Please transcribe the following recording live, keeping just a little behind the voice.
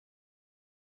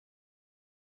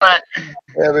Hey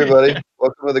everybody,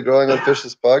 welcome to the Growing with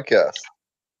Fishes podcast,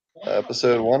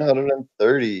 episode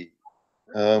 130.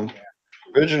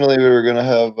 Originally we were going to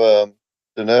have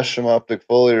Dinesh from Optic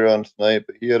Foliar on tonight,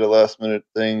 but he had a last minute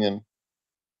thing and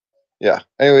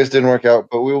anyways, didn't work out,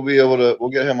 but we'll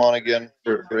get him on again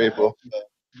for April.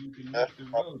 Dinesh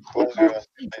from Optic Foliar,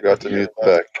 forgot to mute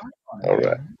back. All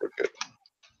right, we're good.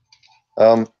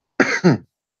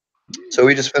 So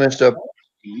we just finished up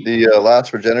the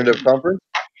last regenerative conference.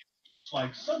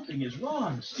 Like something is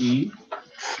wrong, Steve.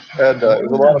 And it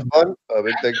was a lot of fun.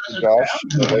 Big thanks to Josh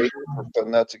for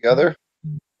putting that together.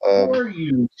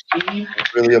 You, Steve?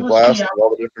 Really a blast with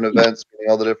all the different events,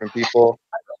 meeting all the different people,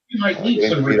 You might need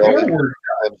getting some to meet all the repair work.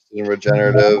 interested in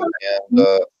regenerative and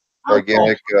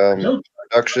organic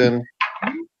production.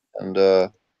 And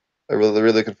I'm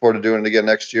really looking forward to doing it again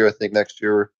next year. I think next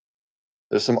year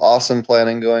there's some awesome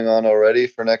planning going on already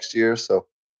for next year. So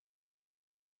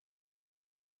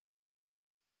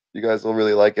you guys will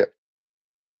really like it.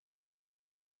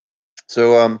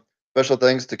 So special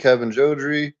thanks to Kevin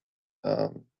Jodry,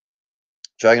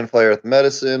 Dragonfly Earth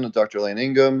Medicine, Dr. Lane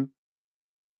Ingham,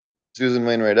 Susan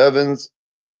Wainwright Evans,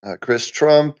 Chris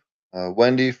Trump,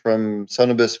 Wendy from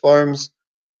Sun Abyss Farms,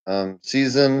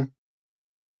 Season.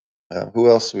 Who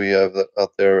else we have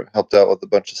out there helped out with a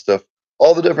bunch of stuff?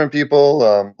 All the different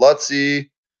people, Lutzy,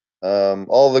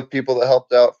 all the people that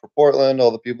helped out for Portland,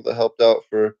 all the people that helped out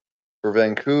for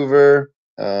Vancouver.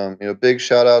 Big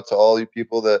shout out to all you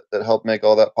people that helped make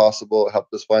all that possible,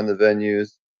 helped us find the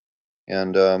venues,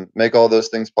 and make all those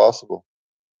things possible.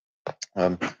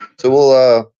 So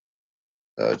we'll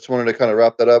just wanted to kind of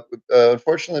wrap that up.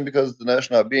 Unfortunately, because Dinesh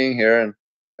not being here and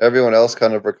everyone else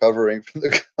kind of recovering from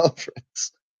the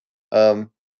conference, I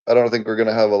don't think we're going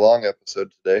to have a long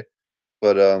episode today.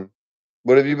 But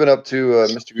what have you been up to,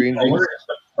 Mr. Green Jeans?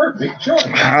 Perfect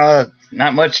choice.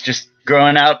 Not much, just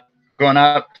growing out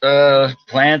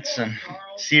plants and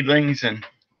seedlings and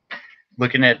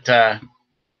looking at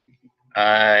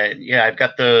I've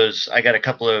got those. I got a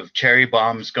couple of cherry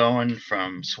bombs going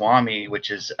from Swami, which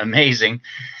is amazing.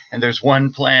 And there's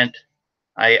one plant.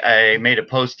 I made a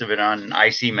post of it on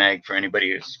IC Mag for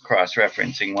anybody who's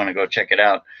cross-referencing, want to go check it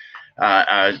out.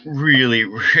 I was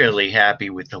really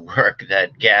happy with the work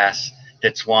that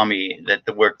Swami, that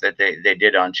the work that they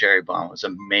did on cherry bomb was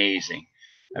amazing.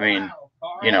 I mean,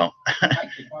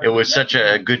 it was such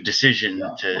a good decision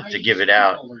to give it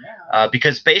out,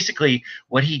 because basically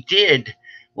what he did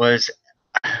was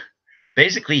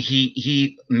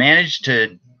he managed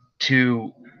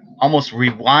to almost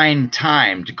rewind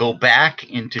time, to go back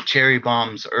into cherry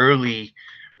bomb's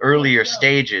earlier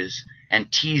stages and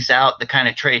tease out the kind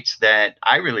of traits that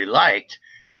I really liked,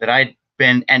 that I'd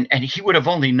been, and he would have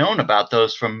only known about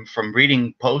those from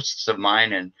reading posts of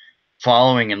mine and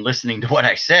following and listening to what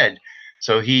I said.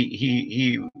 So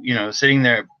he sitting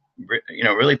there,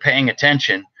 really paying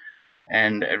attention,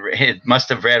 and it must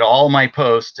have read all my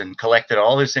posts and collected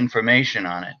all this information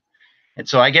on it. And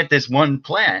so I get this one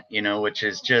plant, which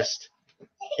is just,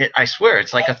 I swear,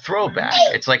 it's like a throwback.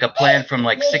 It's like a plant from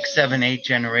like 6, 7, 8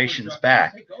 generations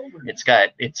back. It's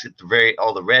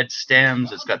all the red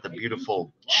stems. It's got the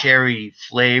beautiful cherry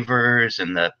flavors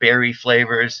and the berry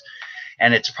flavors.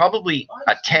 And it's probably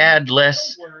a tad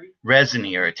less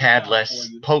resiny or a tad less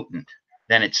potent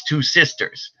than its two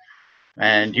sisters.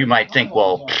 And you might think,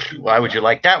 well, why would you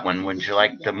like that one? Wouldn't you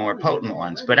like the more potent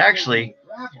ones? But actually,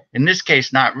 in this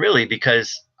case, not really,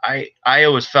 because I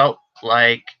always felt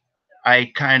like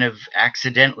I kind of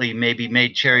accidentally maybe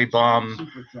made cherry bomb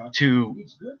too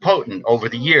potent over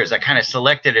the years. I kind of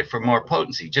selected it for more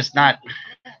potency, just not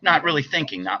really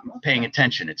thinking, not paying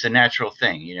attention. It's a natural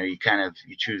thing. You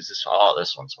choose this,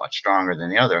 this one's much stronger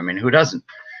than the other. I mean, who doesn't?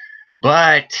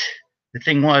 But the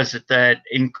thing was that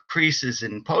increases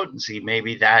in potency,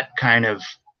 maybe that kind of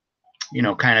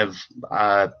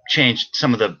changed.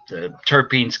 Some of the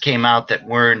terpenes came out that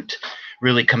weren't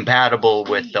really compatible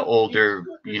with the older,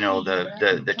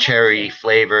 the cherry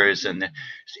flavors, and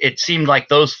it seemed like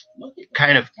those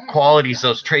kind of qualities,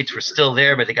 those traits were still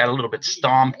there, but they got a little bit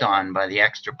stomped on by the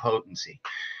extra potency.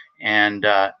 And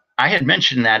I had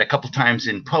mentioned that a couple times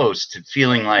in post,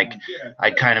 feeling like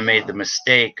I kind of made the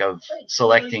mistake of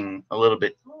selecting a little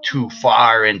bit too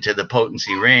far into the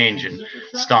potency range and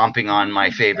stomping on my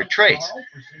favorite traits.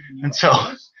 And so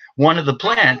one of the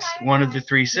plants, one of the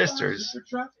three sisters,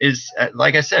 is,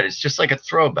 like I said, it's just like a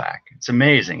throwback. It's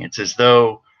amazing. It's as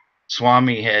though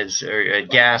Swami has, or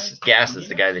Gas is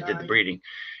the guy that did the breeding,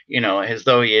 as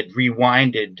though he had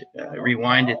rewinded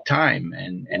time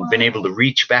and been able to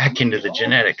reach back into the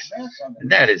genetics.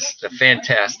 And that is a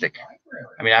fantastic.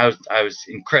 I mean, I was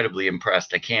incredibly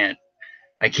impressed. I can't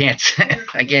I can't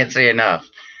I can't say enough.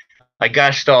 I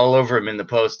gushed all over him in the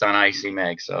post on IC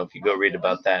Mag, so if you go read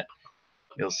about that,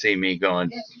 you'll see me going,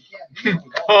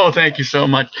 oh, thank you so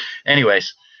much.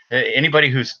 Anyways, anybody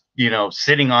who's,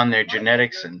 sitting on their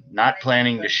genetics and not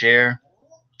planning to share,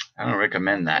 I don't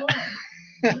recommend that.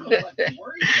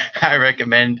 I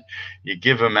recommend you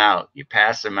give them out, you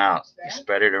pass them out, you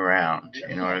spread it around.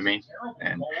 You know what I mean?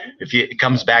 And if it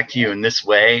comes back to you in this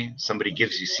way, somebody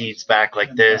gives you seeds back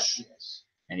like this,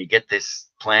 and you get this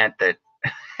plant that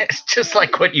it's just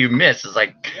like what you miss. It's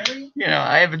like,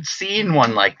 I haven't seen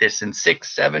one like this in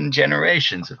 6-7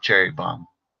 generations of cherry bomb.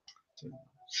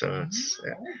 So it's,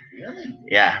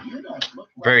 yeah,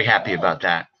 very happy about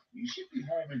that.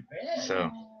 So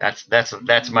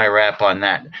that's my wrap on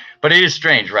that. But it is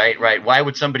strange, right? Why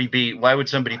would somebody be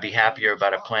happier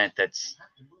about a plant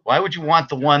why would you want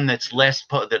the one that's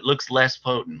that looks less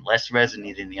potent, less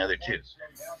resiny than the other two?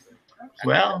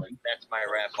 Well, that's my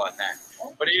wrap on that.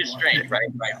 But it is strange, right?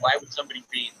 Why would somebody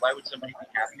be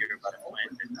happier about a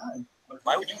plant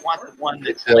why would you want the one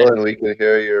that's Dylan, we can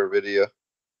hear your video.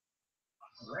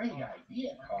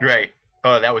 Right.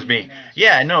 Oh, that was me.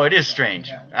 Yeah, no, it is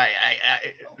strange.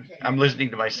 I'm listening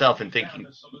to myself and thinking,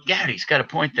 yeah, he's got a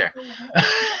point there.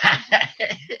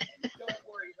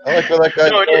 I like where that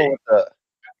guy's going with that.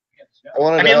 I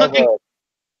want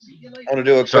to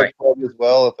do a quick plug as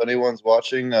well. If anyone's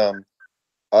watching,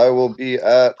 I will be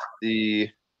at the,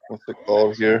 what's it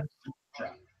called here?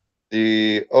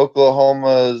 The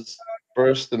Oklahoma's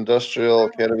first industrial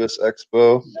cannabis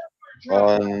expo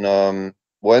on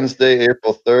Wednesday,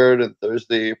 April 3rd and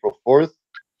Thursday, April 4th.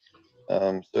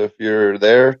 So if you're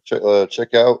there,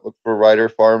 check out, look for Ryder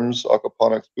Farms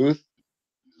Aquaponics booth.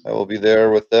 I will be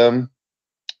there with them,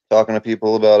 talking to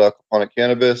people about aquaponic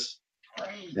cannabis.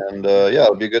 And yeah,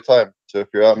 it'll be a good time. So if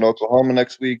you're out in Oklahoma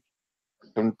next week,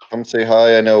 come say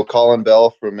hi. I know Colin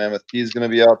Bell from Mammoth Tea is going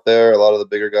to be out there. A lot of the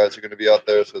bigger guys are going to be out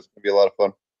there, so it's going to be a lot of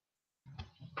fun.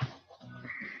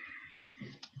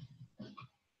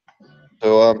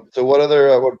 So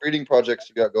what breeding projects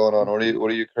you got going on?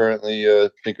 What are you currently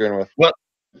tinkering with?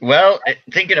 Well,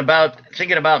 thinking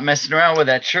about messing around with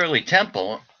that Shirley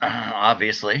Temple,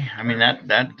 obviously. I mean,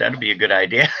 that'd be a good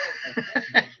idea.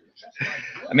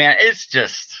 I mean, it's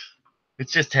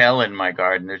just hell in my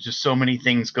garden. There's just so many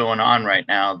things going on right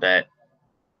now that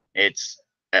it's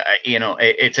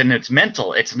it's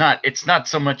mental. It's not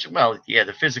so much, well, yeah,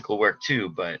 the physical work too,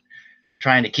 but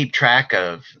trying to keep track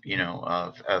of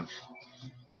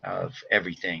of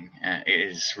everything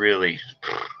is really,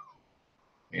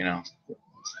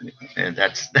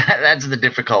 that's the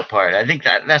difficult part. I think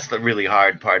that's the really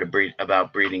hard part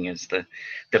about breeding is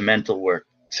the mental work,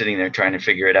 sitting there trying to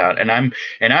figure it out. And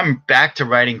I'm back to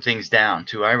writing things down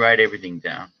too. I write everything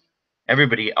down.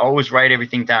 Everybody always write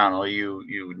everything down. All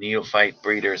you neophyte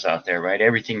breeders out there, write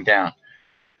everything down.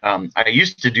 I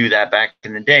used to do that back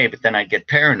in the day, but then I'd get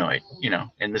paranoid,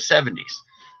 in the 70s.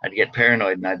 I'd get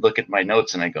paranoid and I'd look at my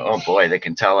notes and I go, oh boy, they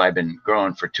can tell I've been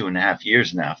growing for 2.5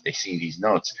 years now if they see these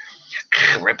notes.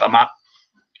 Rip them up,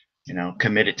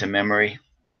 commit it to memory.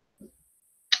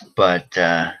 But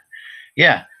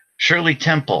yeah, Shirley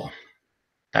Temple,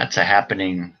 that's a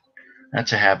happening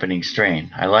strain.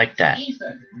 I like that.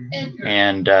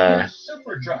 And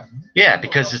yeah,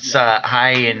 because it's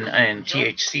high in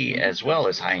THC as well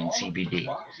as high in CBD.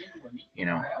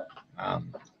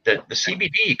 The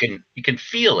CBD, you can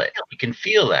feel it. You can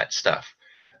feel that stuff.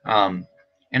 And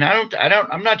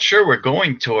I'm not sure we're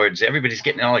going towards, everybody's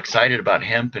getting all excited about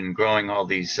hemp and growing all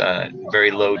these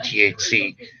very low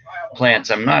THC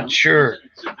plants. I'm not sure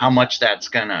how much that's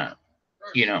gonna,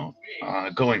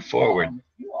 going forward.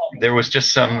 There was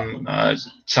just some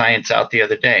science out the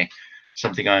other day,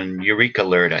 something on Eureka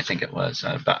Alert, I think it was,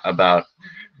 about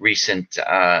recent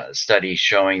studies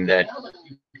showing that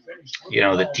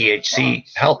the THC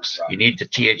helps. You need the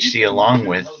THC along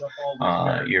with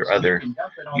your other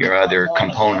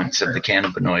components of the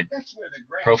cannabinoid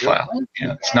profile.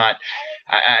 It's not.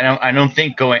 I don't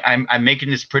think going. I'm making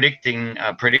this predicting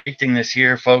this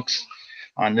year, folks,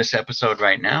 on this episode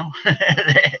right now.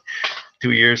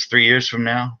 2 years, 3 years from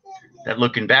now, that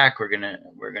looking back, we're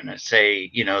gonna say,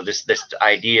 this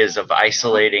ideas of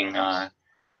isolating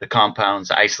the compounds,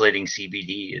 isolating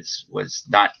CBD was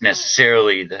not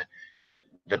necessarily the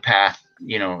path.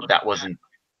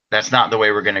 That's not the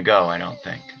way we're gonna go. I don't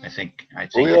think. I think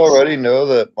we already know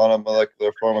that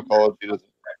monomolecular pharmacology doesn't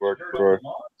work for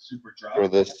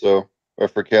this, or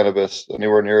for cannabis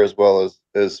anywhere near as well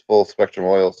as full spectrum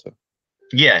oil. So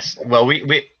Yes. Well,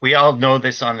 we all know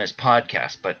this on this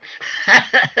podcast, but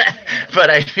but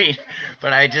I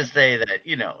just say that,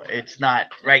 it's not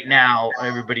right now.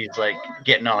 Everybody's like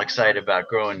getting all excited about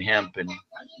growing hemp and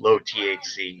low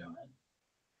THC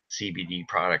CBD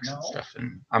products and stuff,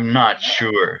 and I'm not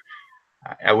sure.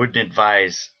 I wouldn't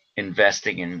advise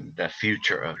investing in the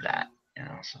future of that.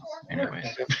 So, anyways,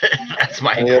 that's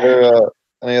my.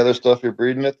 Any other stuff you're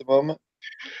breeding at the moment?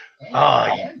 Oh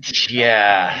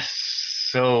yeah,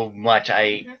 so much.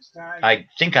 I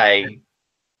think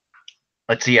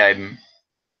let's see.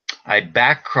 I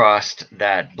back crossed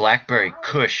that Blackberry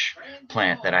Kush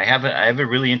plant that I have. I have a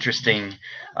really interesting.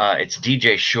 It's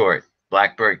DJ Short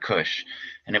Blackberry Kush,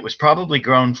 and it was probably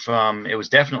grown from. It was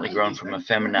definitely grown from a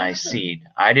feminized seed.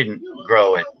 I didn't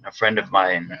grow it. A friend of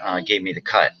mine gave me the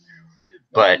cut,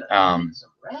 but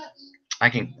I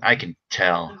can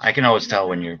tell. I can always tell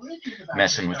when you're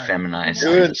messing with feminized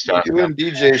stuff. You and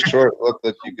DJ Short look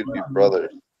like you could be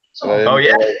brothers. Oh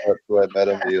yeah, that's who I met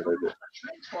him the other day.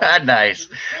 Nice.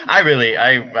 I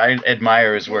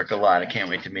admire his work a lot. I can't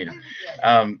wait to meet him.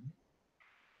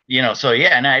 So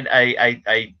yeah, and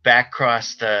I back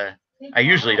crossed. I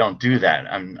usually don't do that.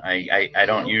 I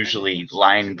don't usually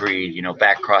line breed.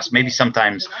 Back cross. Maybe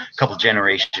sometimes a couple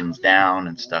generations down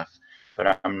and stuff.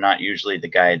 But I'm not usually the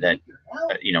guy that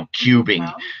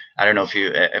cubing. I don't know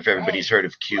if everybody's heard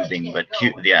of cubing, but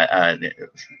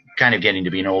kind of getting to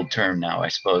be an old term now, I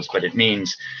suppose. But it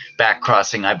means back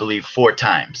crossing, I believe, 4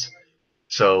 times.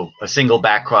 So a single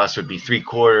back cross would be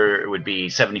 3/4. It would be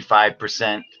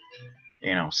 75%.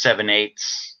 7/8,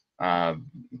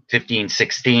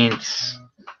 15/16,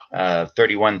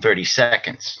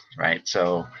 31/32, right?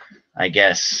 So I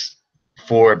guess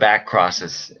 4 back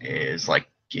crosses is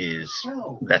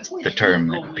that's the term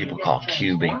that people call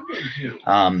cubing.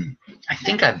 I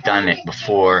think I've done it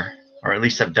before, or at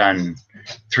least I've done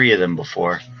 3 of them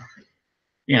before.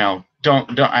 I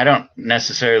don't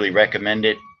necessarily recommend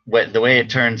it. The way it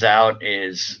turns out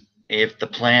is if the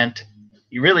plant,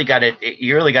 you really got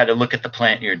to look at the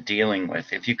plant you're dealing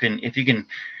with. If you can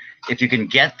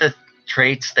get the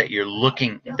traits that you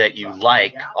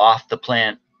like off the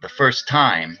plant the first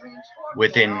time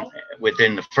within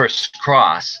the first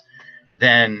cross,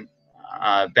 then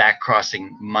back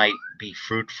crossing might be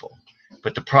fruitful.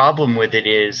 But the problem with it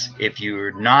is if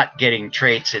you're not getting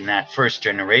traits in that first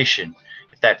generation,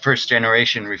 if that first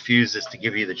generation refuses to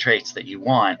give you the traits that you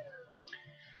want,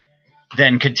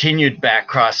 then continued back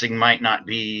crossing might not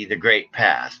be the great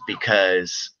path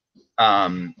because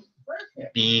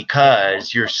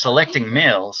you're selecting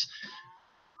males.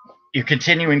 You're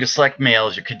continuing to select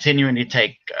males. You're continuing to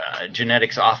take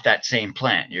genetics off that same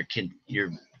plant. You're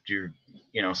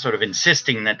sort of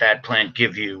insisting that plant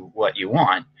give you what you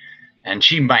want, and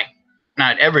she might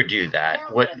not ever do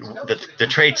that. What the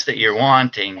traits that you're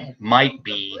wanting might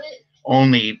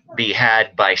only be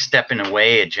had by stepping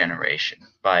away a generation,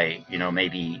 by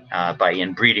maybe by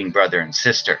inbreeding brother and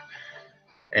sister.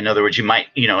 In other words, you might,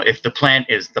 if the plant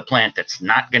is the plant that's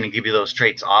not going to give you those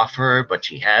traits off her, but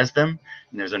she has them,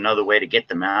 and there's another way to get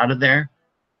them out of there.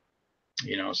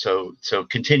 So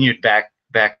continued back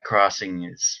crossing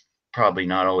is probably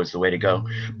not always the way to go.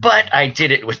 But I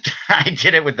did it with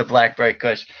the Blackberry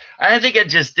Kush. I think I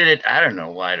just did it. I don't know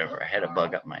why. I had a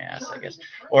bug up my ass, I guess,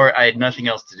 or I had nothing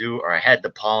else to do, or I had the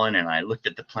pollen and I looked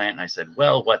at the plant and I said,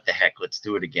 well, what the heck? Let's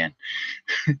do it again.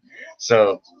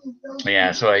 So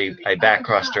I back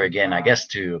crossed her again, I guess,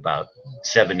 to about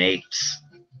 7/8.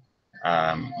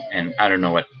 And I don't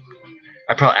know what.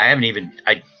 I haven't even.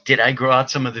 Did I grow out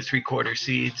some of the 3/4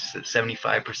 seeds,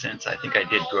 75%? I think I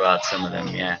did grow out some of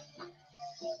them, yeah.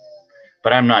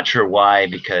 But I'm not sure why,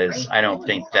 because I don't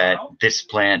think that this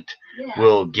plant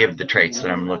will give the traits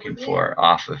that I'm looking for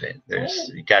off of it.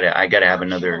 I gotta have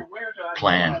another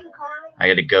plan.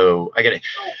 You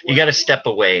gotta step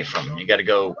away from. You gotta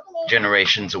go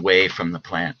generations away from a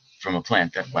plant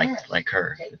that like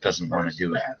her that doesn't want to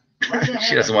do it.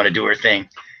 She doesn't want to do her thing.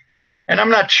 And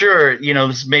I'm not sure,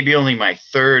 this is maybe only my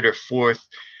 3rd or 4th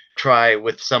try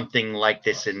with something like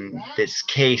this in this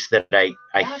case, that I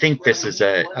think this is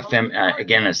a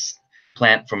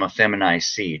plant from a feminized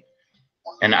seed.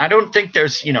 And I don't think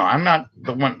there's, I'm not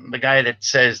the guy that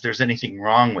says there's anything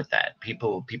wrong with that.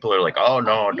 People are like, oh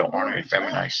no, I don't want any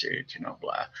feminized seeds,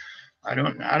 blah. I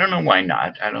don't know why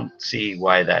not. I don't see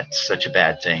why that's such a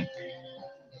bad thing.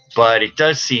 But it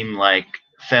does seem like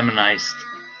feminized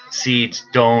seeds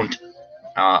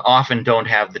often don't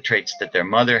have the traits that their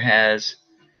mother has,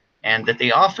 and that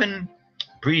they often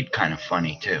breed kind of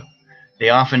funny too. They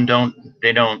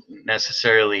don't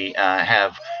necessarily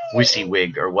have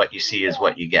WYSIWYG, or what you see is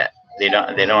what you get. they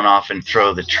don't often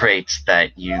throw the traits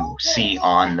that you see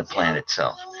on the plant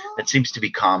itself. That seems to be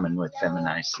common with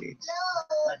feminized seeds.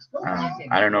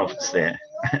 I don't know if it's the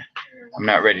I'm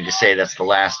not ready to say that's the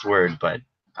last word, but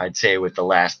I'd say with the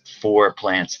last 4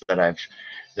 plants that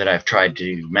I've tried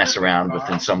to mess around with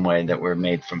in some way that were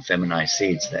made from feminized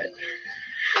seeds, that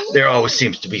there always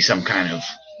seems to be some kind of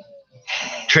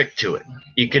trick to it.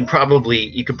 You could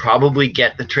probably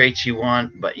get the traits you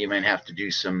want, but you might have to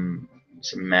do some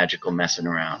magical messing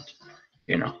around,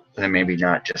 and maybe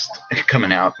not just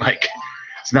coming out like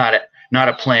it's not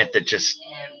a plant that just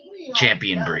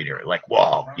champion breeder, like,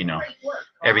 whoa,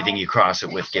 everything you cross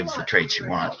it with gives the traits you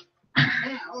want.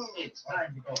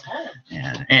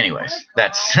 And anyways,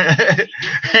 that's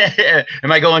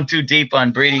am I going too deep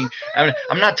on breeding?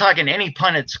 I'm not talking any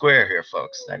Punnett square here,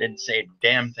 folks. I didn't say a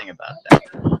damn thing about that.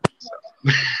 So.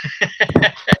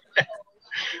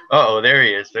 Oh, there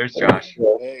he is. There's Josh.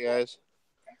 Hey guys.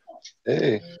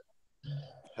 Hey.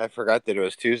 I forgot that it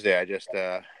was Tuesday. I just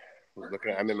was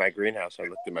looking. I'm in my greenhouse. I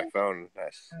looked at my phone. I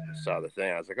saw the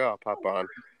thing. I was like, "Oh, I'll pop on."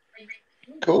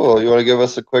 Cool. You want to give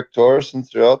us a quick tour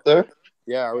since you're out there?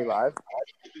 Yeah, are we live?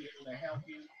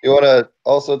 You want to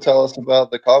also tell us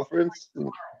about the conference?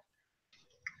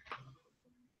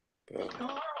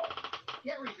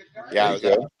 Yeah, I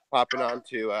was popping on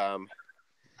to.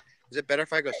 Is it better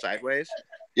if I go sideways?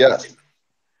 Yes.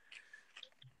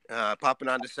 Popping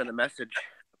on to send a message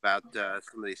about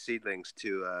some of these seedlings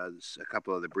to a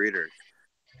couple of the breeders.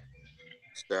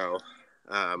 So,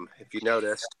 if you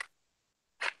noticed,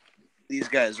 these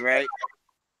guys right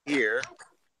here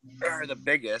are the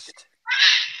biggest,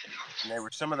 and they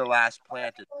were some of the last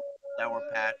planted. Sour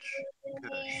Patch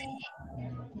Kush,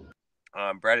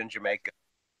 bred in Jamaica,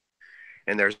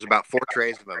 and there's about 4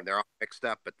 trays of them. They're all mixed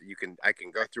up, but I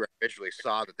can go through. I visually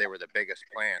saw that they were the biggest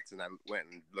plants, and I went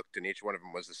and looked, and each one of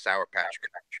them was the Sour Patch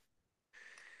Kush,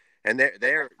 and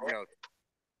they're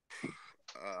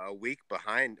a week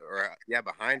behind,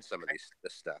 behind some of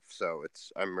this stuff. So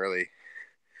I'm really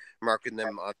marking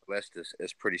them on the list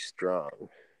as pretty strong.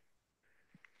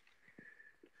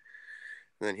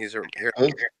 And then here's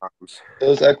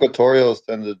those equatorials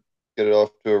tend to get it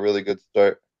off to a really good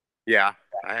start. Yeah,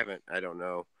 I don't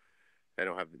know. I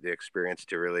don't have the experience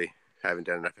to haven't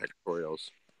done enough equatorials.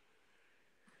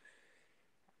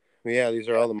 But yeah, these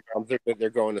are all the moms. They're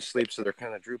going to sleep, so they're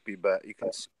kind of droopy, but you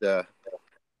can see the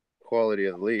quality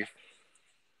of the leaf.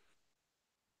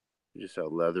 Just how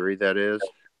leathery that is.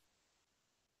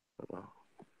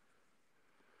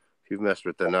 If you've messed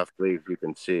with enough leaves, you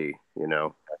can see,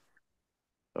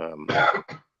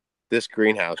 this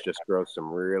greenhouse just grows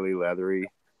some really leathery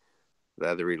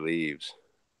leaves.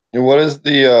 And what is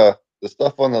the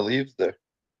stuff on the leaves there?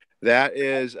 That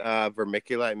is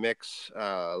vermiculite mix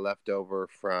left over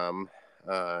from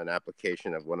an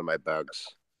application of one of my bugs.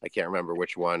 I can't remember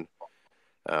which one,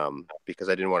 because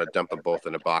I didn't want to dump them both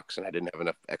in a box, and I didn't have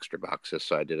enough extra boxes,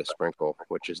 so I did a sprinkle,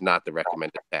 which is not the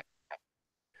recommended pack.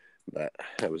 But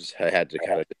I had to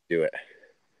kind of do it.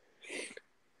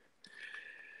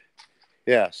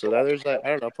 Yeah, so now there's I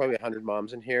don't know, probably 100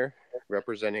 moms in here,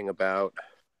 representing about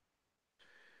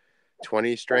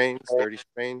 20 strains, 30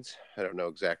 strains. I don't know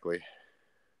exactly.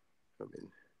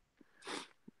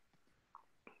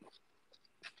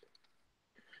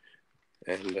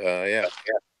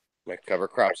 My cover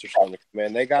crops are starting to come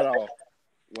in. They got all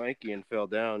lanky and fell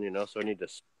down, so I need to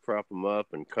prop them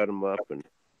up and cut them up and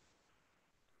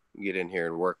get in here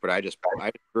and work. But I just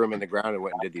threw them in the ground and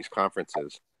went and did these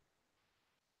conferences.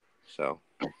 So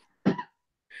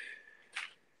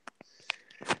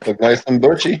look nice and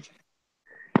bushy.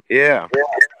 Yeah.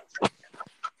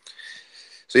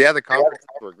 So yeah, the conferences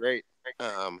were great.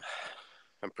 I'm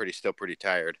still pretty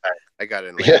tired. I got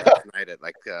in late last night at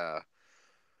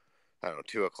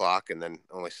 2:00, and then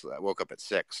I woke up at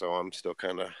 6, so I'm still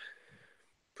kind of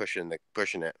pushing it.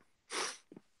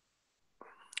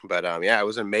 But it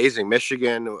was amazing.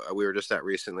 Michigan, we were just at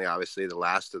recently, obviously the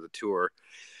last of the tour,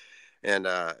 and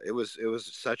it was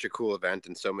such a cool event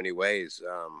in so many ways.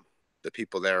 The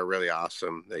people there are really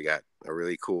awesome. They got a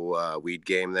really cool weed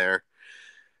game there,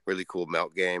 really cool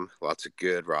melt game, lots of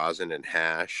good rosin and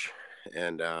hash,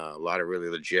 and a lot of really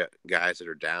legit guys that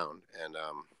are down. And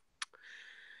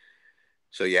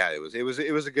so yeah, it was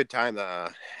a good time.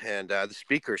 And the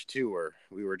speakers too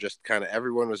we were just kind of,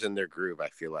 everyone was in their groove. I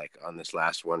feel like on this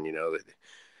last one, you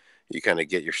kind of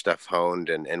get your stuff honed,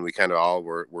 and we kind of all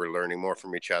were learning more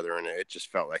from each other, and it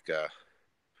just felt like a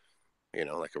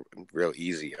real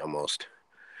easy almost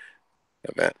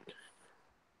event.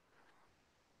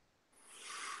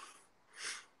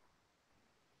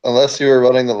 Unless you were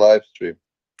running the live stream.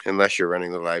 Unless you're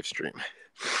running the live stream.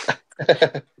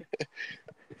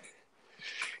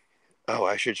 Oh,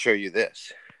 I should show you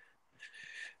this.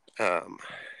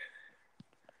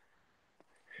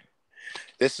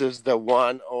 This is the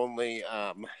one only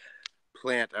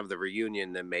plant of the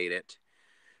reunion that made it.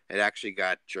 It actually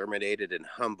got germinated in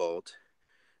Humboldt,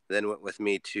 then went with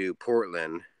me to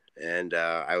Portland, and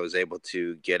I was able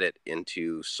to get it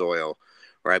into soil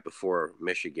right before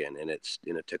Michigan, and it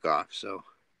took off. So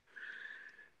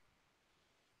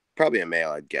probably a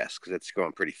male, I'd guess, because it's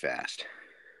going pretty fast.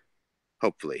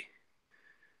 Hopefully.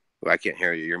 Well, I can't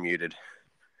hear you. You're muted.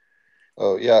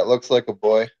 Oh yeah, it looks like a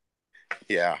boy.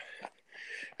 Yeah.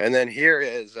 And then here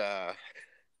is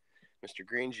Mr.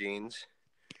 Green Jeans.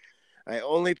 I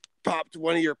only popped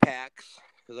one of your packs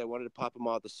because I wanted to pop them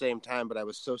all at the same time, but I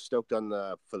was so stoked on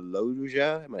the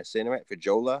Fallujah. Am I saying it right?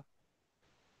 Fajola?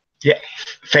 Yeah,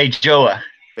 Fajola.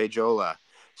 Fajola.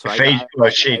 So I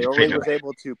Fajola, only was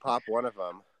able to pop one of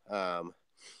them.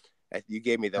 You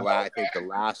gave me the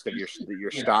last of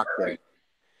your stock there,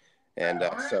 and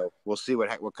so we'll see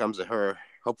what comes of her.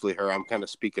 Hopefully, her. I'm kind of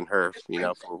speaking her,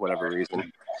 for whatever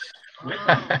reason.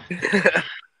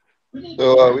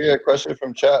 So we had a question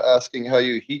from chat asking how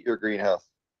you heat your greenhouse.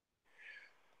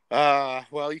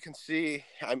 Well, you can see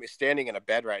I'm standing in a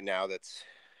bed right now that's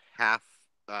half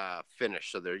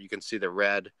finished. So there you can see the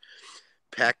red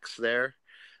PEX there.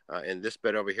 In this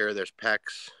bed over here, there's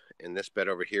PEX. In this bed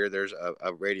over here, there's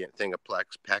a radiant thing of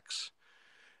PEX,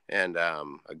 and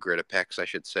a grid of PEX, I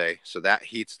should say. So that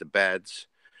heats the beds,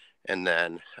 and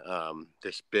then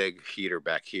this big heater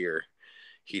back here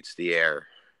heats the air.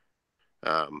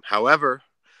 However,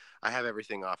 I have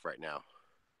everything off right now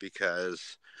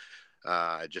because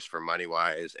just for money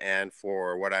wise and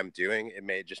for what I'm doing, it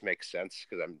may just make sense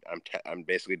because I'm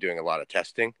basically doing a lot of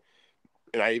testing,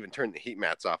 and I even turned the heat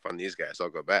mats off on these guys. I'll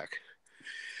go back.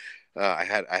 I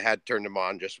had turned them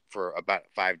on just for about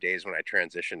 5 days when I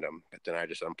transitioned them, but then I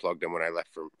just unplugged them when I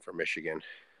left for Michigan.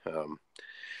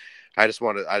 I just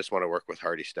want to work with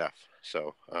hardy stuff.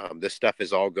 So this stuff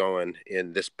is all going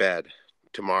in this bed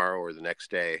tomorrow or the next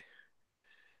day.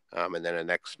 And then the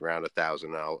next round of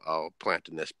 1,000, I'll plant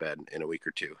in this bed in a week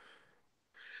or two.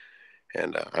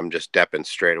 And I'm just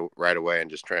depping right away and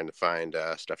just trying to find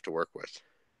stuff to work with.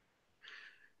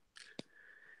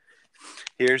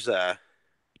 Here's the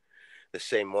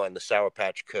same one, the Sour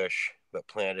Patch Kush, but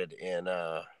planted in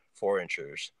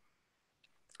 4-inchers.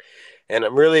 And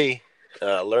I'm really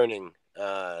learning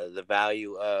the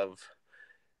value of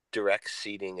direct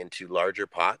seeding into larger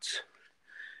pots.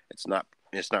 It's not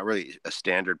really a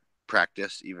standard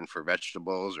practice even for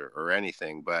vegetables or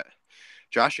anything, but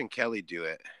Josh and Kelly do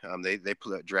it. They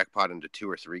put a direct pot into 2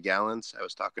 or 3 gallons. I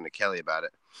was talking to Kelly about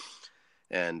it,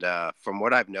 and from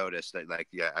what I've noticed,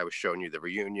 I was showing you the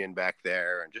reunion back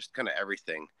there and just kind of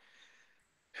everything.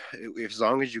 As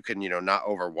long as you can not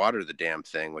overwater the damn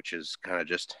thing, which is kind of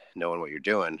just knowing what you're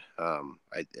doing,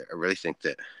 I really think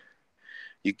that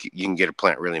you can get a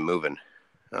plant really moving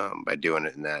by doing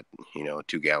it in that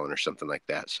 2 gallon or something like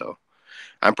that. So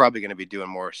I'm probably going to be doing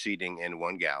more seeding in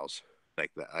 1 gals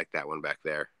like that one back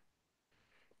there.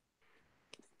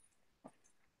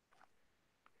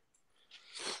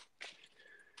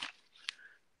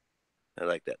 I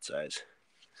like that size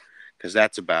because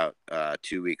that's about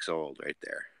 2 weeks old right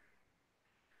there,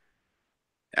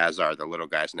 as are the little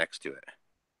guys next to it,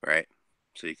 right?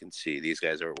 So you can see these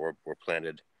guys were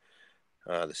planted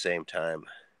the same time.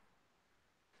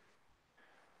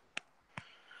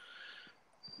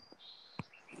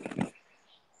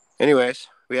 Anyways,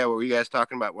 what were you guys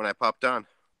talking about when I popped on?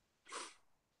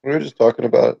 We were just talking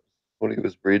about what he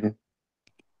was breeding.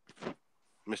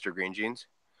 Mr. Green Jeans?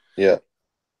 Yeah.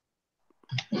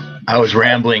 I was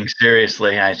rambling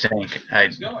seriously, I think. I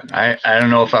don't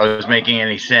know if I was making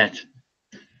any sense.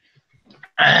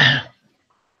 I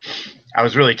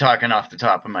was really talking off the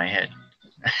top of my head.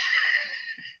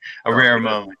 A rare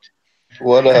moment.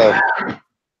 What's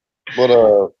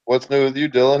new with you,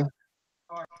 Dylan?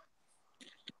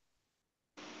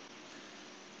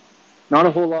 Not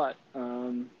a whole lot.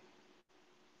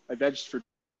 I vegged for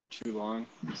too long,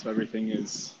 so everything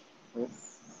is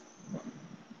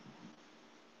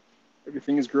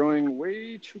growing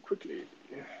way too quickly.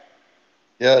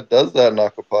 Yeah, it does that in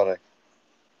aquaponics.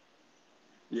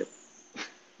 Yep.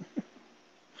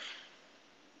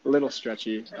 A little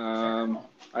stretchy. I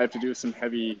have to do some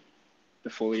heavy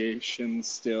defoliation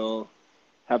still.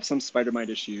 Have some spider mite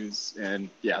issues, and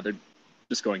yeah, they're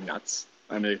just going nuts.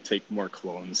 I'm gonna take more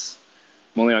clones.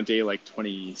 I'm only on day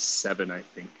 27, I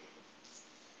think.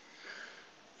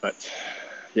 But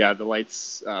yeah, the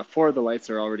lights, 4 of the lights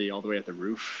are already all the way at the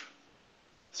roof.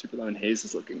 Super Lemon Haze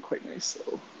is looking quite nice,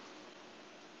 though.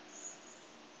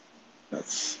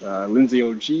 That's Lindsay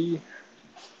OG. This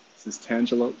is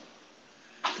Tangelo.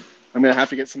 I'm going to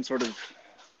have to get some sort of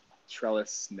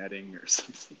trellis netting or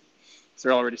something. So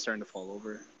they're already starting to fall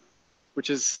over,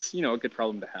 which is, a good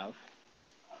problem to have.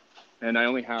 And I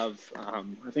only have, I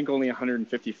think only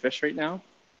 150 fish right now.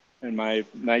 And my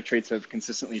nitrates have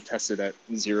consistently tested at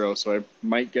 0, so I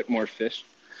might get more fish.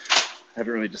 I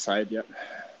haven't really decided yet,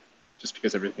 just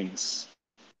because everything's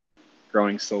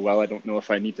growing so well. I don't know if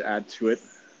I need to add to it.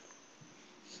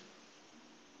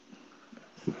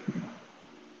 A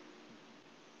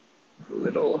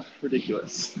little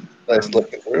ridiculous. Nice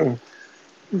looking room.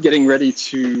 Getting ready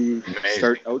to Amazing.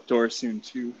 start outdoor soon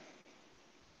too.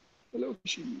 Hello,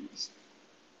 cheese.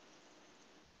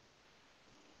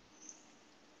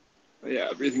 Yeah,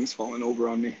 everything's falling over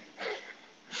on me.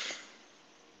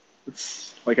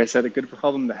 It's, like I said, a good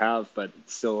problem to have, but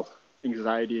it's still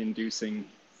anxiety inducing.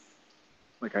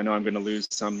 Like, I know I'm going to lose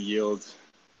some yield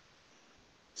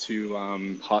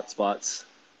to hot spots,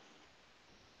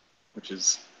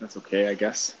 that's okay, I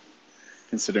guess,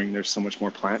 considering there's so much more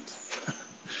plant.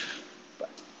 But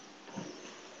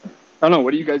I don't know,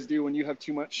 what do you guys do when you have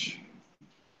too much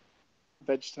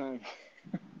veg time?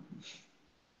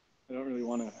 I don't really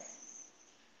want to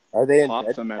Are they in pop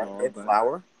veg- them at are all, they in but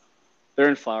flower? they're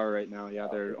in flower right now. Yeah,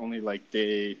 they're only like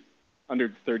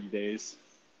under 30 days.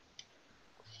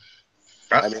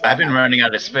 I've been running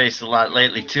out of space a lot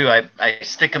lately too. I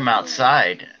stick them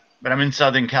outside, but I'm in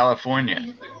Southern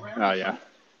California. Oh yeah,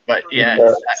 But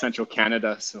yeah, Central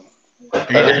Canada. So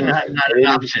not an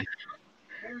option.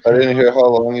 I didn't hear how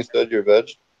long you said you veg.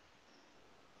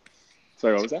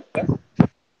 sorry, what was that?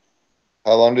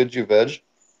 How long did you veg?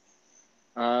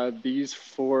 These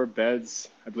 4 beds,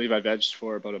 I believe I vegged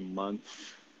for about a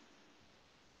month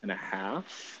and a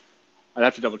half. I'd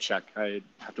have to double check. I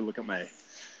have to look at my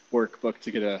workbook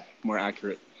to get a more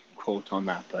accurate quote on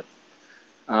that. But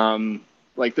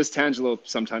like this Tangelo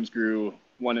sometimes grew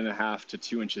 1.5 to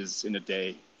 2 inches in a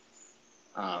day.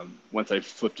 Once I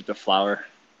flipped it to flower,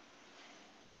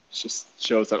 it just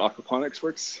shows that aquaponics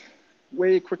works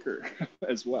way quicker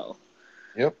as well.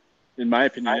 Yep. In my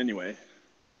opinion, anyway.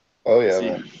 Oh yeah, See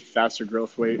man. faster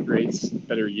growth rates,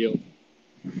 better yield.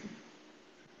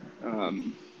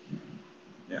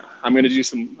 Yeah, I'm going to do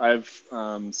some. I have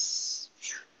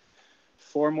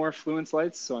 4 more Fluence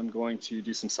lights, so I'm going to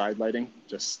do some side lighting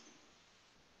just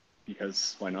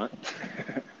because why not?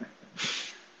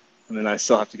 And then I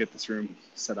still have to get this room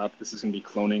set up. This is going to be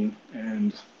cloning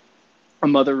and a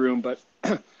mother room, but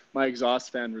my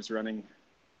exhaust fan was running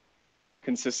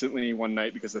consistently one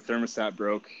night because the thermostat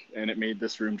broke and it made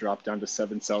this room drop down to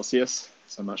 7 Celsius.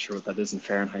 So I'm not sure what that is in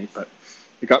Fahrenheit, but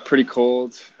it got pretty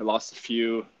cold. I lost a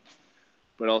few,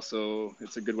 but also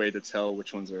it's a good way to tell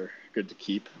which ones are good to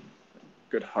keep.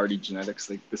 Good hardy genetics,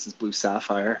 like this is Blue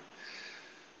Sapphire,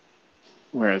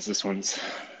 whereas this one's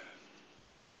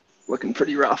looking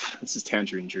pretty rough. This is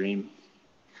Tangerine Dream.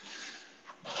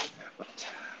 But,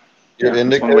 Your yeah,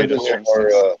 that's one way indicators to are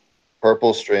start. more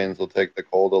purple strains will take the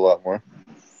cold a lot more.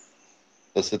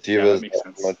 The sativa Yeah, is that makes not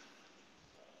sense. much.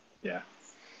 Yeah.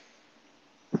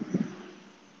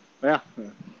 Yeah.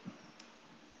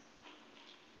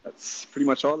 That's pretty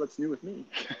much all that's new with me.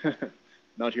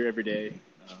 Not here every day.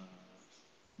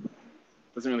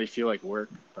 Doesn't really feel like work,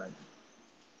 but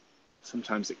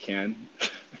sometimes it can.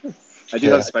 I do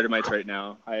have spider mites right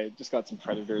now. I just got some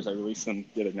predators. I released them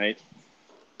the other night.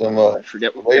 Some I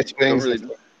forget what. lace Don't wings really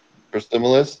know. for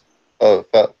stimulus. Oh,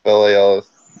 Phalaealis.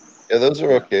 Yeah, those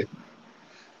are okay.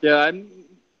 Yeah,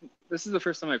 this is the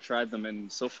first time I've tried them, and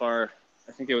so far,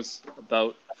 I think it was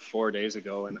about 4 days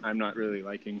ago, and I'm not really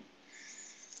liking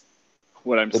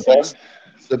what I'm seeing.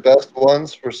 The best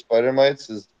ones for spider mites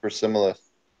is Persimmilus.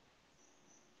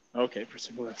 Okay,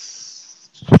 Persimmilus.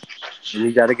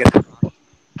 You got to get.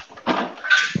 I'll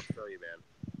show you,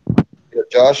 man. Yeah,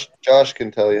 Josh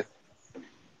can tell you.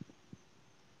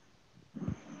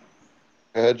 Go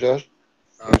ahead, Josh.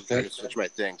 I'm trying to switch my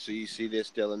thing. So you see this,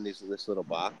 Dylan? This little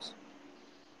box.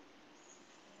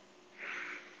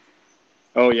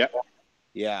 Oh yeah.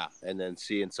 Yeah, and then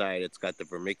see inside, it's got the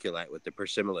vermiculite with the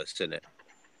Persimmilus in it.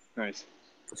 Nice.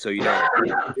 So you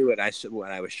do it. What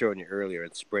I was showing you earlier,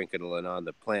 and sprinkling on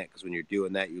the plant, because when you're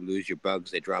doing that, you lose your bugs.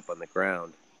 They drop on the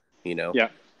ground. Yeah.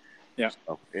 Yeah.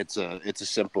 So it's a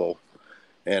simple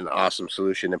and awesome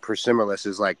solution. And Persimmilus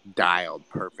is like dialed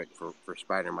perfect for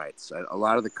spider mites. A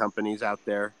lot of the companies out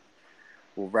there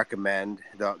will recommend.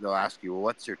 They'll ask you, well,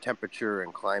 what's your temperature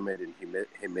and climate and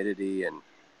humidity and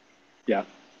yeah.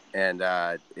 And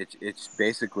it's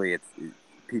basically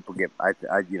people get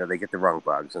they get the wrong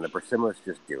bugs, and the Persimmilus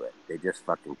just do it. They just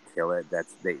fucking kill it.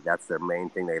 That's their main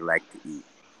thing they like to eat.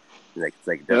 Like it's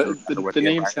like it Yeah, doesn't matter what the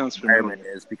name sounds environment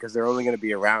familiar. is, because they're only going to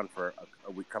be around for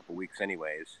a week, couple weeks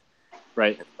anyways.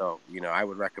 Right. And so I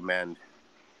would recommend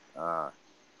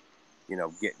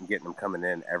getting them coming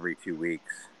in every 2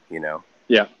 weeks.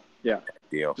 Yeah.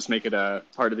 Deal. Just make it a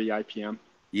part of the IPM.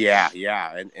 Yeah,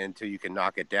 and until you can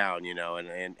knock it down,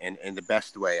 and the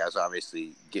best way is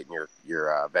obviously getting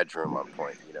your bedroom on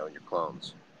point, and your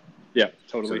clones. Yeah,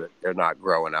 So totally. that they're not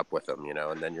growing up with them,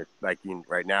 and then you're like,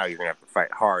 right now you're gonna have to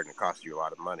fight hard and it costs you a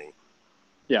lot of money.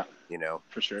 Yeah,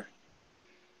 for sure.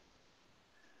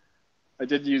 I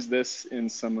did use this in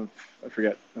some of, I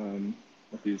forget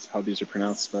how these are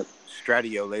pronounced, but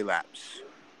Stratiolaelaps.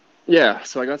 Yeah,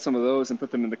 so I got some of those and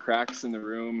put them in the cracks in the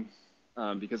room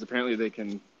because apparently they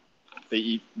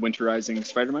eat winterizing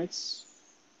spider mites.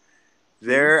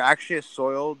 They're actually a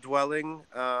soil dwelling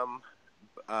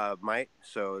mite,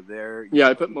 so they're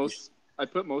I put most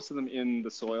of them in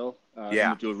the soil in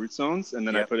the dual root zones, and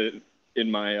then I put it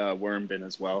in my worm bin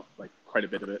as well, like quite a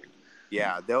bit of it.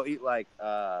 Yeah, they'll eat like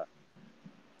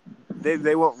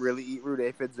they won't really eat root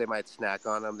aphids. They might snack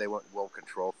on them. They won't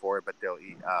control for it, but they'll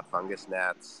eat fungus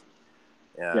gnats.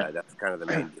 That's kind of the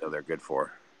main deal they're good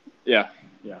for. Yeah.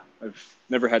 I've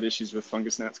never had issues with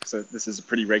fungus gnats because this is a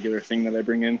pretty regular thing that I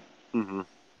bring in. Mm-hmm.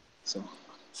 So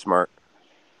smart.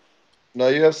 Now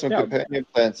you have some companion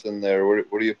plants in there.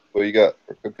 What do you got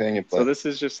for companion plants? So this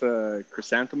is just a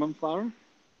chrysanthemum flower.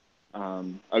 I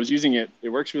was using it. It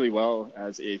works really well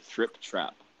as a thrip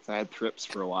trap. I had thrips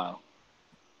for a while,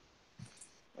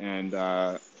 and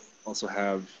also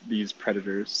have these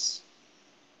predators.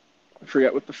 I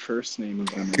forget what the first name of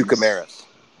them is. Cucumaris.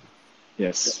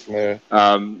 Yes.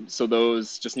 So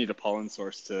those just need a pollen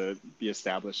source to be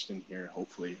established in here,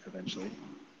 hopefully, eventually.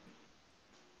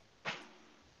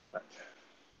 But,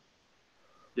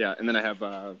 yeah, and then I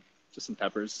have just some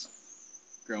peppers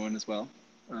growing as well.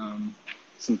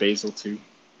 Some basil too.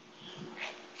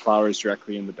 Flowers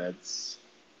directly in the beds.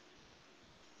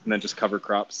 And then just cover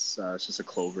crops. It's just a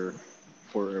clover,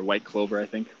 or white clover, I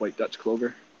think, white Dutch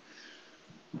clover.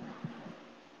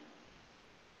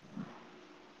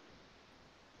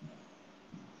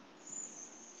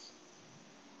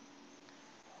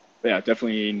 But yeah,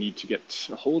 definitely need to get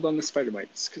a hold on the spider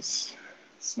mites because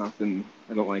it's nothing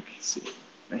I don't like seeing.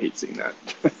 I hate seeing that.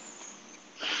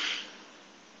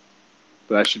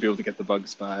 But I should be able to get the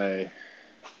bugs by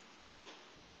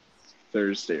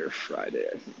Thursday or Friday,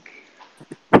 I think.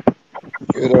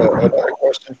 Good. Another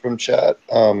question from chat.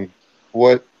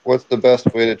 What's the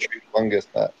best way to treat fungus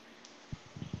gnat?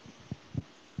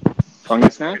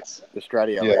 Fungus gnats? The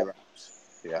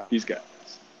Stratiolaelaps. Yeah. These guys.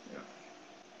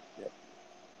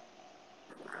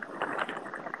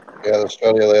 Yeah, the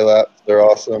Stratiolaelaps, they're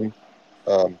awesome.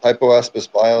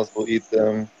 Hypoaspis miles will eat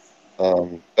them.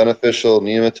 Beneficial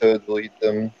nematodes will eat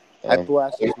them.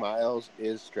 Hypoaspis miles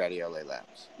is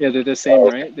Stratiolaelaps. Yeah, they're the same,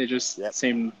 right? They just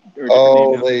same or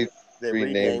different name now. They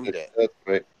renamed it. That's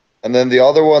right. And then the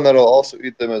other one that'll also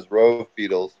eat them is rove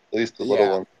beetles, at least the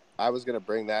little one. I was going to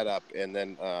bring that up, and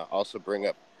then also bring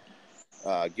up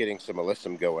getting some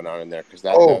alyssum going on in there, because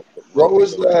that. What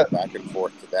was that? Back and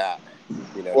forth to that.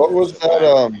 What was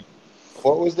that?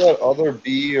 What was that other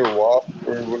bee or wasp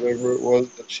or whatever it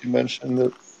was that she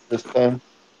mentioned this time?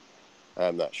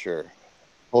 I'm not sure.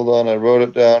 Hold on, I wrote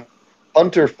it down.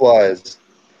 Hunter flies.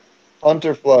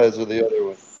 Hunter flies are the other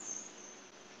one.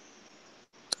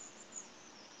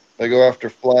 They go after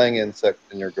flying insects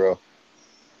in your grow.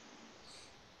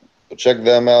 So check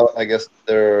them out. I guess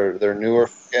they're newer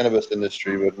for cannabis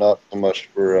industry, but not so much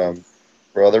for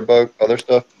other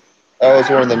stuff. That was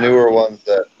one of the newer ones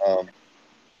that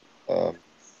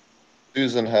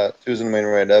Susan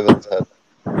Wainwright Evans had.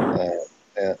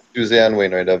 Suzanne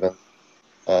Wainwright Evans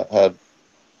had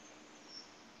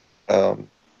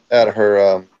at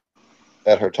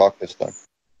her talk this time.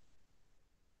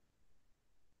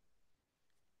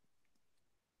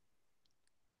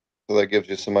 So that gives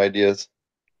you some ideas.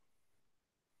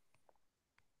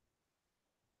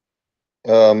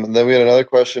 And then we had another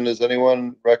question. Does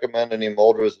anyone recommend any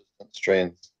mold resistant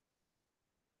strains?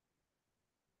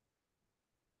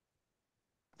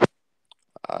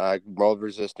 Mold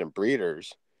resistant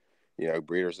breeders,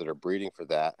 breeders that are breeding for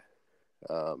that.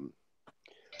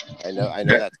 I know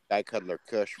that Sky Cuddler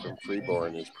Kush from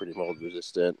Freeborn is pretty mold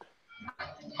resistant.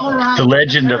 The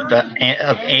legend of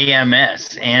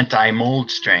AMS,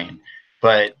 anti-mold strain,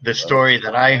 but the story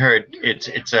that I heard, it's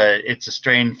a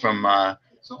strain from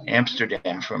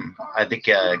Amsterdam, from I think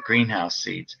Greenhouse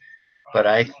Seeds.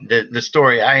 But the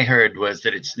story I heard was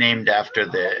that it's named after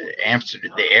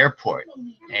the airport.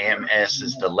 AMS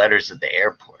is the letters of the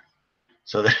airport.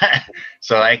 So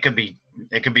it could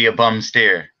be a bum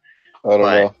steer. I don't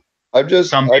know. I just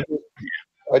Some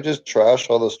I just trash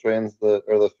all the strains that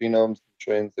are the phenomes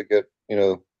strains that get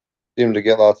seem to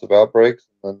get lots of outbreaks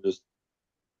and then just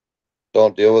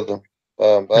don't deal with them. I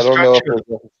don't know if structure.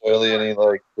 there's necessarily any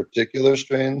like particular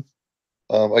strains.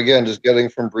 Again, just getting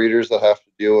from breeders that have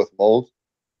to deal with mold.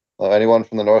 Anyone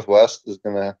from the Northwest is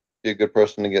gonna be a good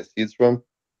person to get seeds from.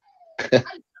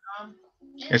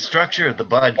 The structure of the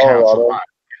bud counts a Colorado. lot.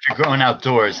 If you're growing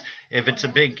outdoors, if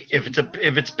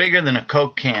it's bigger than a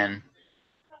Coke can,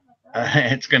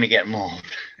 it's going to get mold.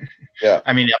 Yeah.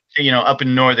 I mean, up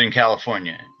in Northern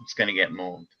California, it's going to get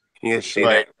mold. Can you see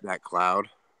But- that cloud?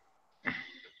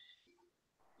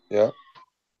 Yeah.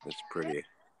 It's pretty.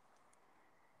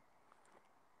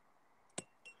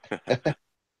 It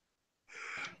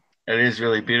is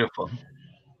really beautiful.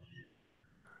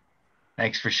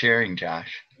 Thanks for sharing,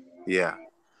 Josh. Yeah.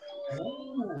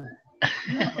 Oh,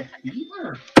 you have a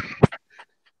fever.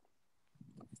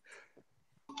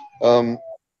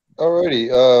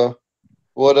 Alrighty.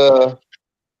 What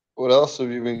else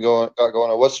have you got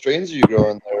going on? What strains are you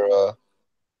growing there,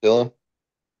 Dylan?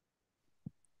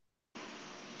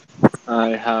 I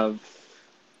have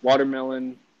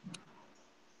watermelon,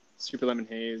 super lemon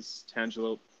haze,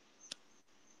 tangelope,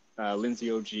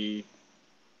 Lindsay OG.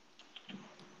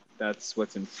 That's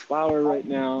what's in flower right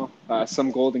now.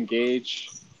 Some golden gauge,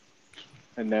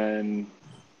 and then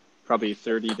probably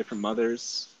 30 different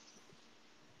mothers.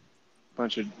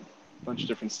 Bunch of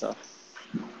different stuff.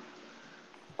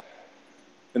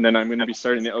 And then I'm going to be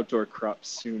starting the outdoor crop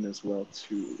soon as well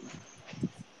too.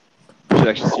 Should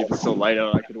actually see if it's so light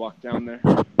out I could walk down there.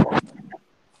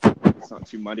 It's not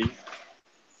too muddy.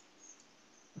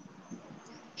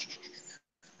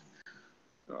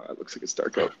 Oh, it looks like it's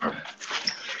dark out.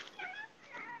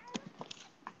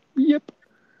 Yep.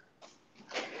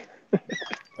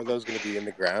 Are those going to be in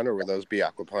the ground or will those be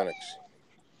aquaponics?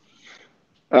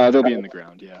 They'll be in the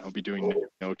ground, yeah. I'll be doing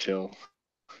no-till.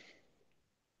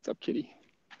 What's up, kitty?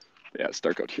 Yeah, it's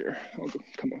dark out here. I'll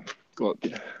go out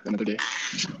another day.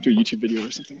 Do a YouTube video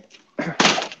or something.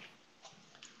 I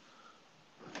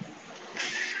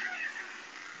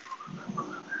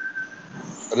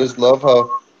just love how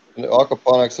in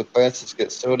aquaponics the plants just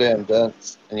get so damn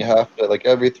dense, and you have to like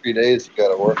every 3 days you got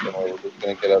to work them, or we're just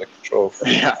gonna get out of control.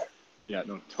 Yeah,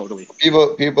 no, totally.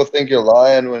 People think you're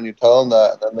lying when you tell them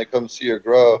that, and then they come see your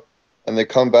grow, and they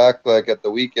come back like at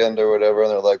the weekend or whatever,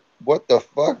 and they're like, "What the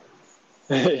fuck?"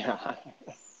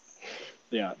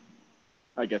 Yeah,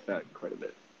 I get that quite a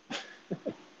bit.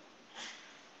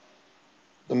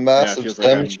 The massive feels like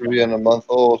stems for being a month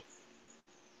old.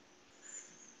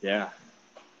 Yeah,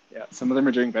 some of them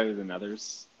are doing better than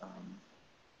others,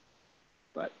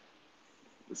 but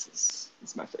this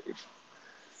is my fave.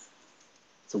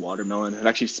 It's a watermelon. It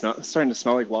actually it's starting to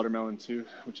smell like watermelon too,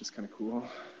 which is kind of cool.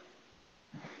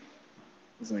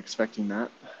 Wasn't expecting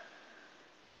that.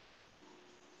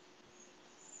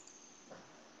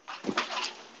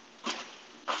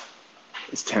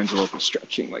 This tangelope is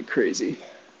stretching like crazy,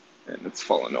 and it's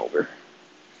falling over.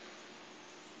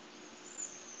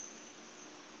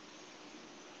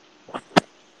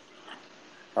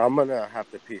 I'm going to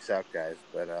have to peace out, guys,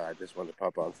 but I just wanted to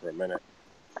pop on for a minute.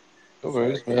 No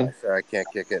worries, man. So I can't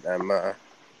kick it.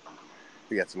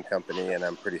 We got some company, and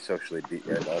I'm pretty socially beat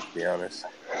right now, to be honest.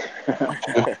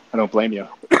 I don't blame you.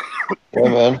 Yeah,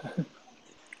 man.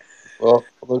 Well,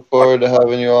 I look forward to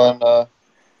having you on,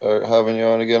 or having you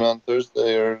on again on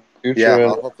Thursday or future. Yeah,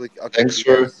 and I'll thanks catch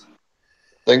you guys.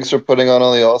 thanks for putting on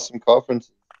all the awesome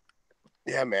conferences.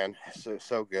 Yeah, man.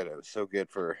 So good. It was so good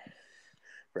for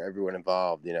everyone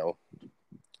involved,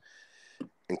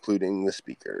 including the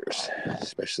speakers.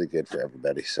 Especially good for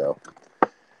everybody. So,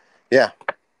 yeah.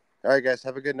 All right, guys.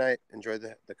 Have a good night. Enjoy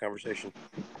the conversation.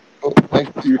 Oh,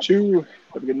 thanks. You too.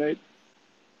 Have a good night.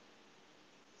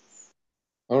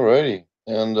 Alrighty.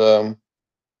 And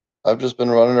I've just been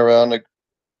running around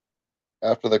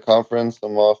after the conference.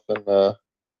 I'm off and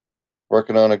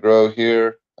working on a grow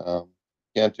here.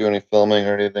 Can't do any filming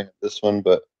or anything at this one,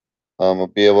 but I'll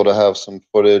be able to have some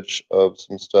footage of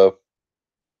some stuff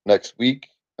next week.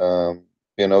 Be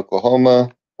in Oklahoma.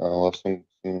 I'll have some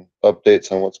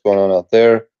updates on what's going on out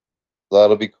there.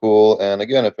 That'll be cool. And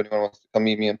again, if anyone wants to come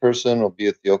meet me in person, we'll be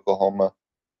at the Oklahoma,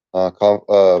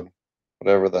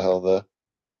 whatever the hell that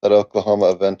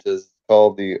Oklahoma event is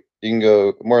called. You can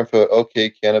go more info at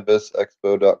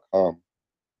okcannabisexpo.com.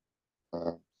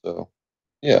 So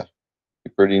yeah,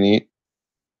 be pretty neat.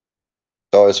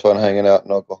 It's always fun hanging out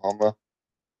in Oklahoma.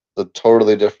 It's a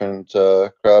totally different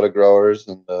crowd of growers,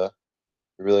 and you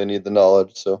really need the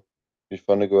knowledge. So it'd be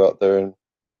fun to go out there and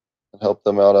help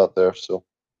them out there. So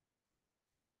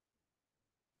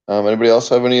Anybody else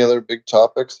have any other big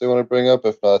topics they want to bring up?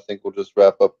 If not, I think we'll just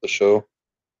wrap up the show.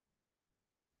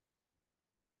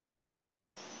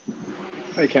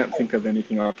 I can't think of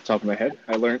anything off the top of my head.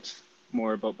 I learned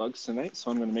more about bugs tonight,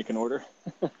 so I'm going to make an order.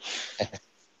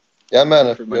 Yeah, man.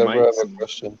 If For you my ever have mics a and-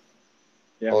 question,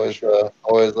 Yeah, always for sure.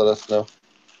 always let us know.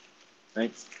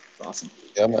 Thanks. It's awesome.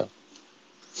 Yeah, man.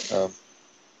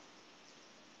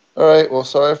 All right. Well,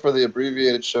 sorry for the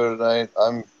abbreviated show tonight.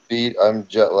 I'm beat. I'm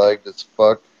jet lagged as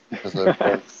fuck because I've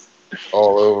been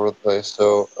all over the place.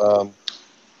 So,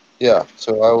 yeah.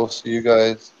 So I will see you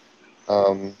guys.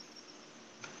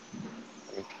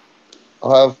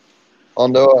 I'll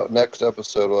know next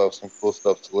episode we'll have some cool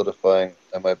stuff solidifying.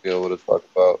 I might be able to talk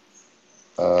about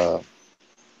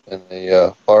in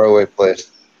the faraway place.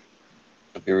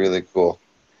 It'd be really cool.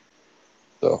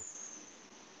 So,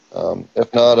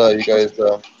 if not, you guys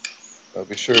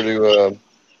be sure to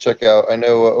check out. I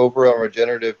know over on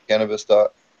Regenerative Cannabis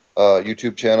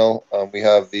YouTube channel, we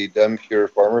have the Dem Cure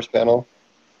Farmers panel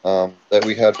that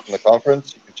we had from the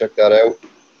conference. You can check that out.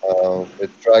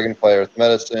 It's Dragonfly Earth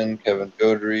Medicine, Kevin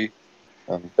Godry,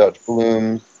 Dutch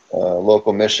Blooms,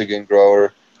 local Michigan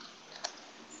grower,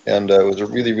 and it was a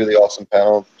really, really awesome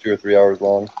panel, 2 or 3 hours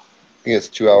long. I think it's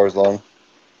 2 hours long,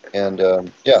 and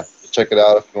yeah, just check it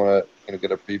out if you want to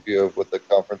get a preview of what the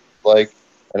conference is like.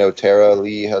 I know Tara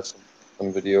Lee has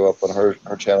some video up on her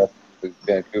channel, the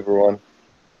Vancouver one.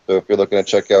 So if you're looking to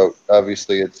check out,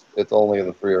 obviously it's only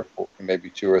the 3 or 4, maybe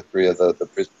 2 or 3 of the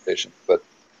presentations, but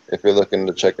if you're looking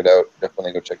to check it out,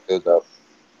 definitely go check those out.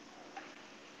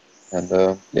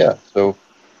 And yeah, so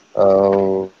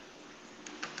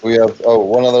we have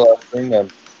one other last thing.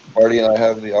 Marty and I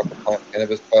have the Aquaplant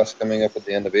Cannabis class coming up at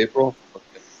the end of April.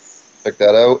 Check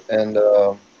that out. And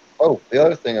the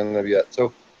other thing I'm going to be at.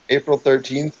 So April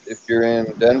 13th, if you're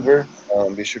in Denver,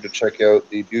 be sure to check out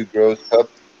the Dude Grows Cup.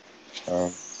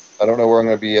 I don't know where I'm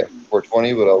going to be at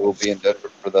 420, but I will be in Denver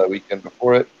for the weekend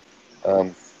before it.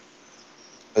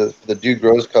 For the Dude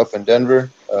Grows Cup in Denver,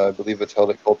 I believe it's held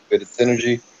at Cultivated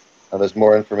Synergy. There's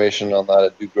more information on that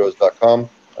at dudegrows.com.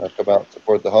 Come out and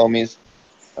support the homies.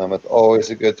 It's always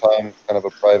a good time, kind of a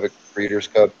private Breeders'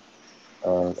 Cup.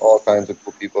 All kinds of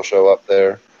cool people show up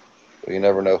there, so you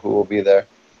never know who will be there.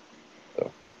 So,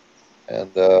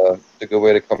 and it's a good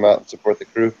way to come out and support the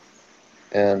crew.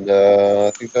 And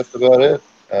I think that's about it.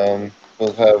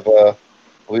 We'll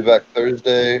be back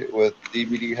Thursday with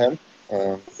DBD Hemp.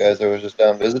 Guys, I was just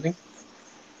down visiting,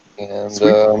 and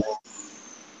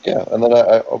yeah, and then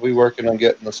I'll be working on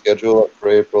getting the schedule up for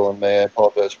April and May. I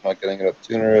apologize for not getting it up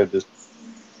sooner.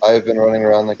 I've been running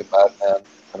around like a madman,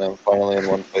 and I'm finally in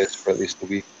one place for at least a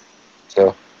week.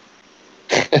 So,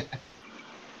 you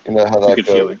know how It's a that good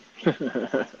goes.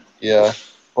 feeling. Yeah.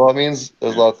 Well, it means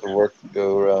there's lots of work to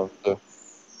go around. So,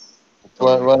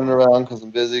 running around because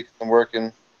I'm busy, because I'm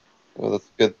working. Well, that's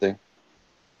a good thing.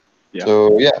 Yeah.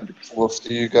 So, yeah, 100%. we'll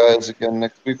see you guys again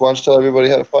next week. Why don't you tell everybody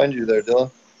how to find you there,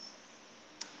 Dylan?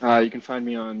 You can find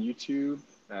me on YouTube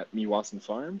at Mewassen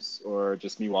Farms or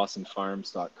just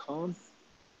mewassenfarms.com.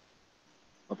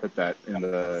 I'll put that in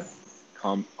the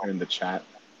chat.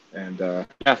 And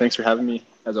yeah, thanks for having me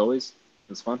as always.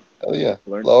 It was fun. Oh yeah,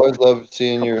 Learned I always love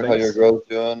seeing couple how your things. grow's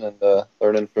doing and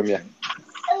learning from you.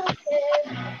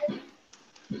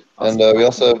 Awesome. And we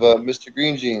also have Mr.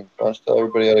 Green Jeans. Why don't you tell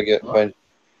everybody how to find you?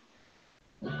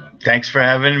 Thanks for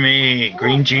having me.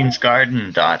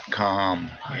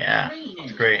 greenjeansgarden.com. Yeah,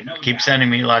 it's great. Keep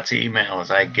sending me lots of emails.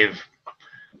 I give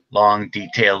long,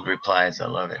 detailed replies. I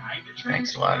love it.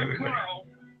 Thanks a lot, everybody.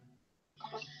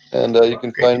 And you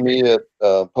can find me at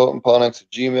Potentponics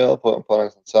at Gmail,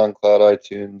 Potentponics on SoundCloud,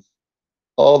 iTunes,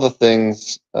 all the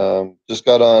things. Just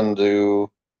got on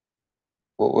to,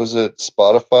 what was it,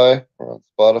 Spotify? We're on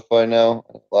Spotify now.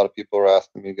 A lot of people are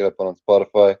asking me to get up on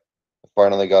Spotify. I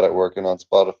finally got it working on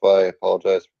Spotify. I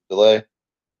apologize for the delay.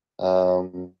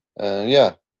 And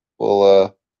yeah,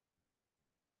 so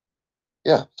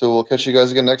we'll catch you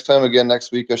guys again next time. Again,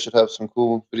 next week I should have some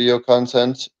cool video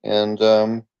content, and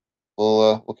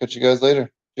we'll catch you guys later.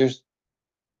 Cheers.